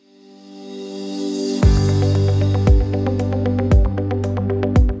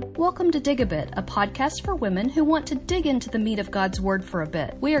Dig a Bit, a podcast for women who want to dig into the meat of God's Word for a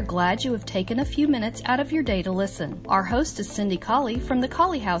bit. We are glad you have taken a few minutes out of your day to listen. Our host is Cindy Colley from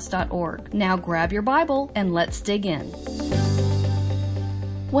thecolleyhouse.org. Now grab your Bible and let's dig in.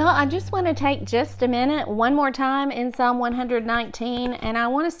 Well, I just want to take just a minute one more time in Psalm 119, and I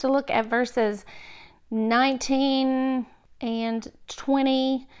want us to look at verses 19 and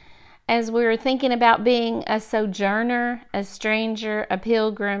 20 as we're thinking about being a sojourner, a stranger, a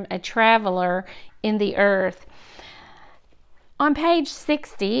pilgrim, a traveler in the earth. On page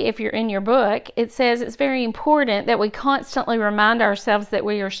 60, if you're in your book, it says it's very important that we constantly remind ourselves that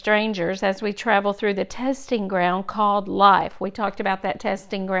we are strangers as we travel through the testing ground called life. We talked about that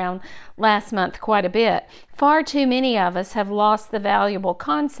testing ground last month quite a bit. Far too many of us have lost the valuable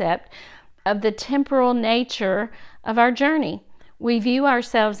concept of the temporal nature of our journey. We view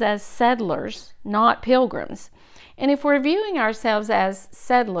ourselves as settlers, not pilgrims. And if we're viewing ourselves as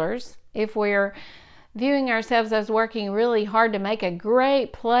settlers, if we're viewing ourselves as working really hard to make a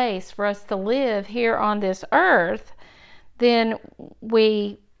great place for us to live here on this earth, then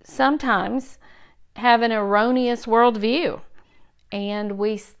we sometimes have an erroneous worldview. And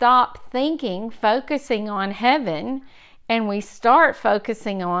we stop focusing on heaven, and we start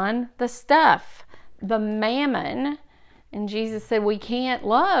focusing on the stuff, the mammon. And Jesus said we can't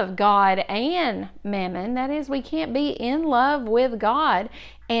love God and mammon. That is, we can't be in love with God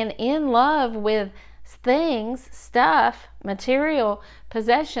and in love with things, stuff, material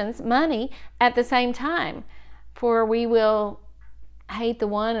possessions, money at the same time. For we will hate the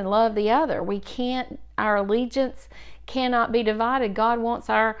one and love the other. Our allegiance cannot be divided. God wants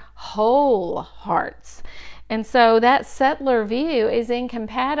our whole hearts. And so that settler view is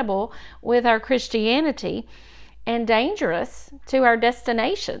incompatible with our Christianity and dangerous to our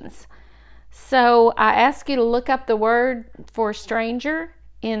destinations. So I ask you to look up the word for stranger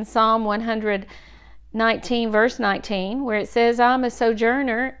in Psalm 119, verse 19, where it says, I'm a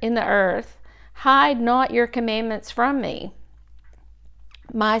sojourner in the earth. Hide not your commandments from me.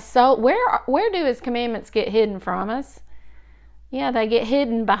 My soul, where do his commandments get hidden from us? Yeah, they get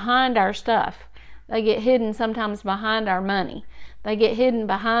hidden behind our stuff. They get hidden sometimes behind our money. They get hidden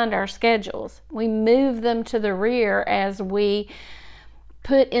behind our schedules. We move them to the rear as we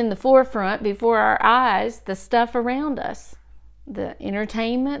put in the forefront before our eyes the stuff around us. The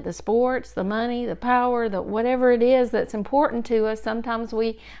entertainment, the sports, the money, the power, whatever it is that's important to us. Sometimes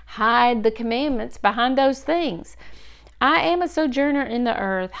we hide the commandments behind those things. I am a sojourner in the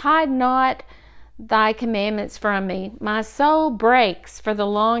earth. Hide not thy commandments from me. My soul breaks for the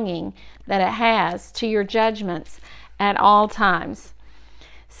longing that it has to your judgments at all times.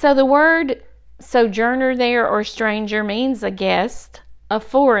 So the word sojourner there, or stranger, means a guest, a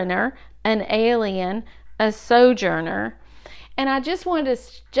foreigner, an alien, a sojourner. And I just want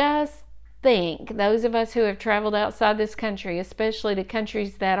to think, those of us who have traveled outside this country, especially to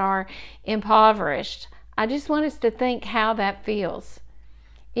countries that are impoverished, I just want us to think how that feels.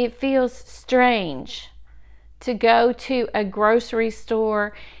 It feels strange to go to a grocery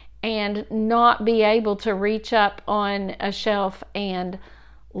store and not be able to reach up on a shelf and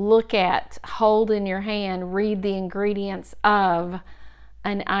hold in your hand, read the ingredients of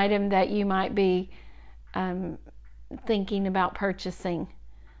an item that you might be thinking about purchasing.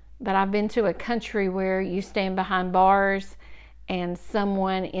 But I've been to a country where you stand behind bars and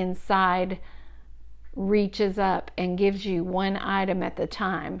someone inside reaches up and gives you one item at the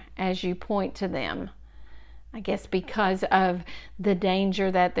time as you point to them. I guess because of the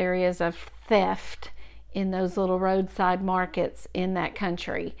danger that there is of theft in those little roadside markets in that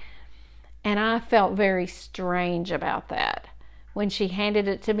country. And I felt very strange about that. When she handed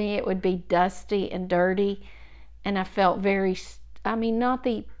it to me, it would be dusty and dirty. And I felt not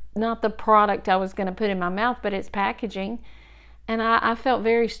the product I was going to put in my mouth, but its packaging. And I felt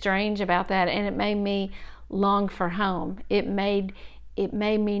very strange about that, and it made me long for home. It made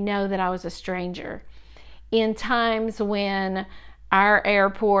me know that I was a stranger. In times when our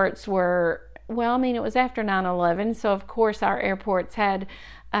airports were, it was after 9/11, so of course our airports had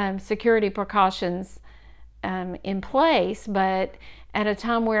security precautions in place, but at a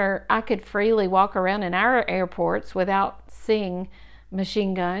time where I could freely walk around in our airports without seeing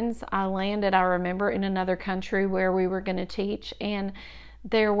machine guns. I landed, I remember, in another country where we were going to teach, and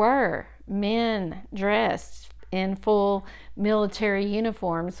there were men dressed in full military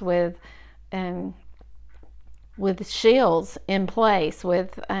uniforms with shields in place.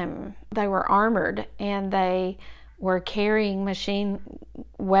 They were armored, and they were carrying machine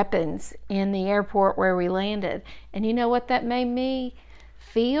weapons in the airport where we landed. And you know what that made me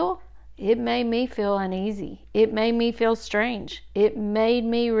feel? It made me feel uneasy. It made me feel strange. It made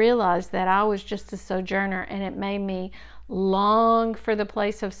me realize that I was just a sojourner, and it made me long for the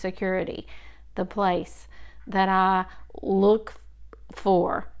place of security, the place that I look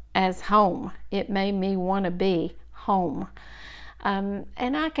for as home. It made me want to be home. And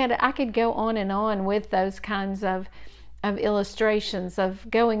I could go on and on with those kinds of illustrations of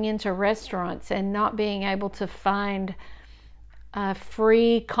going into restaurants and not being able to find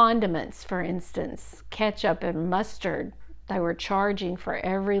free condiments, for instance, ketchup and mustard. They were charging for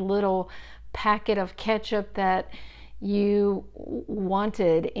every little packet of ketchup that you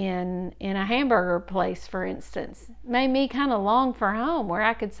wanted in a hamburger place, for instance. Made me kind of long for home, where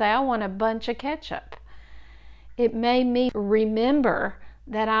I could say, I want a bunch of ketchup. It made me remember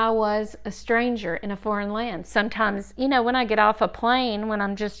that I was a stranger in a foreign land. Sometimes, when I get off a plane, when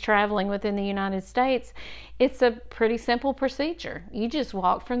I'm just traveling within the United States, it's a pretty simple procedure. You just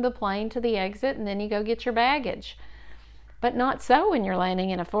walk from the plane to the exit, and then you go get your baggage. But not so when you're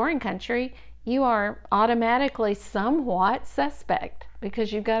landing in a foreign country. You are automatically somewhat suspect,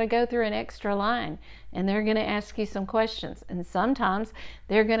 because you've got to go through an extra line, and they're going to ask you some questions. And sometimes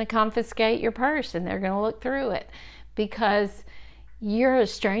they're going to confiscate your purse, and they're going to look through it, because you're a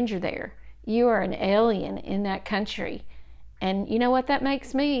stranger there. You are an alien in that country. And you know what that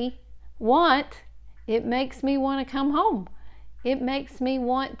makes me want? It makes me want to come home. It makes me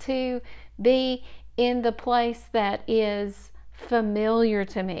want to be in the place that is familiar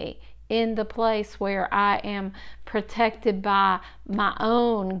to me, in the place where I am protected by my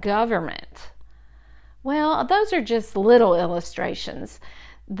own government. Well, those are just little illustrations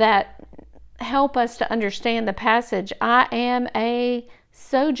that help us to understand the passage. I am a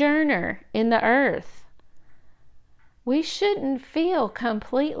sojourner in the earth. We shouldn't feel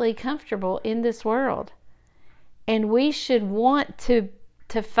completely comfortable in this world, and we should want to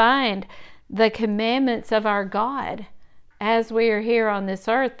find the commandments of our God as we are here on this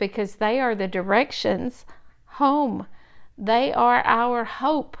earth, because they are the directions home. They are our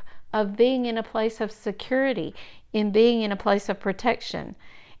hope of being in a place of security, in being in a place of protection.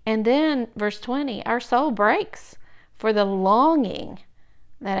 And then verse 20, our soul breaks for the longing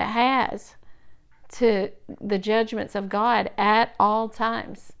that it has to the judgments of God at all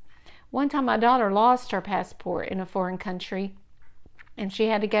times. One time my daughter lost her passport in a foreign country, and she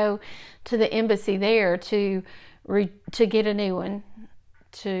had to go to the embassy there to get a new one,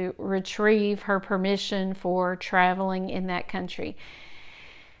 to retrieve her permission for traveling in that country.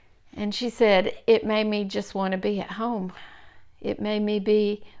 And she said, it made me just want to be at home. It made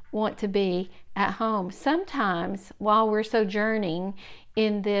me want to be at home. Sometimes while we're sojourning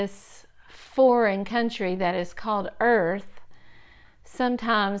in this foreign country that is called earth,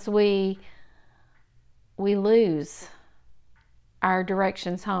 sometimes we lose our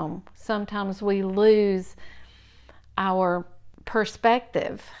directions home. Sometimes we lose our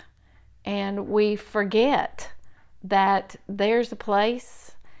perspective, and we forget that there's a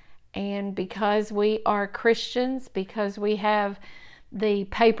place, and because we are Christians, because we have the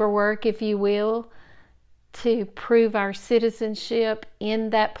paperwork, if you will, to prove our citizenship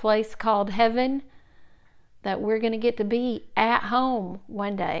in that place called heaven, that we're going to get to be at home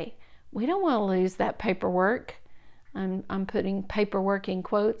one day. We don't want to lose that paperwork. I'm putting paperwork in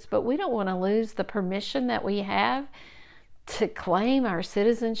quotes, but we don't want to lose the permission that we have to claim our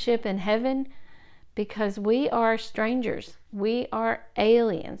citizenship in heaven, because we are strangers. We are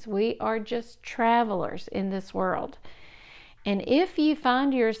aliens. We are just travelers in this world. And if you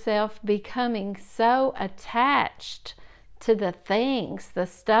find yourself becoming so attached to the things, the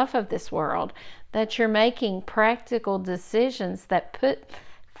stuff of this world, that you're making practical decisions that put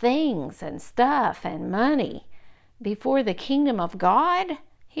things and stuff and money before the kingdom of God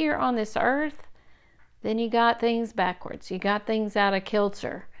here on this earth, then you got things backwards. You got things out of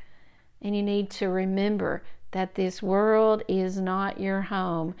kilter. And you need to remember that this world is not your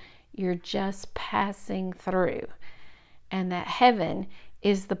home. You're just passing through. And that heaven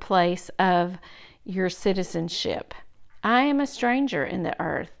is the place of your citizenship. I am a stranger in the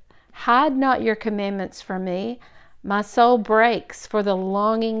earth. Hide not your commandments from me. My soul breaks for the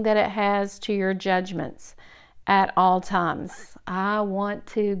longing that it has to your judgments at all times. I want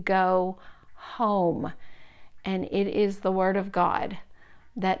to go home, and it is the Word of God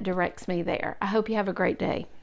that directs me there. I hope you have a great day.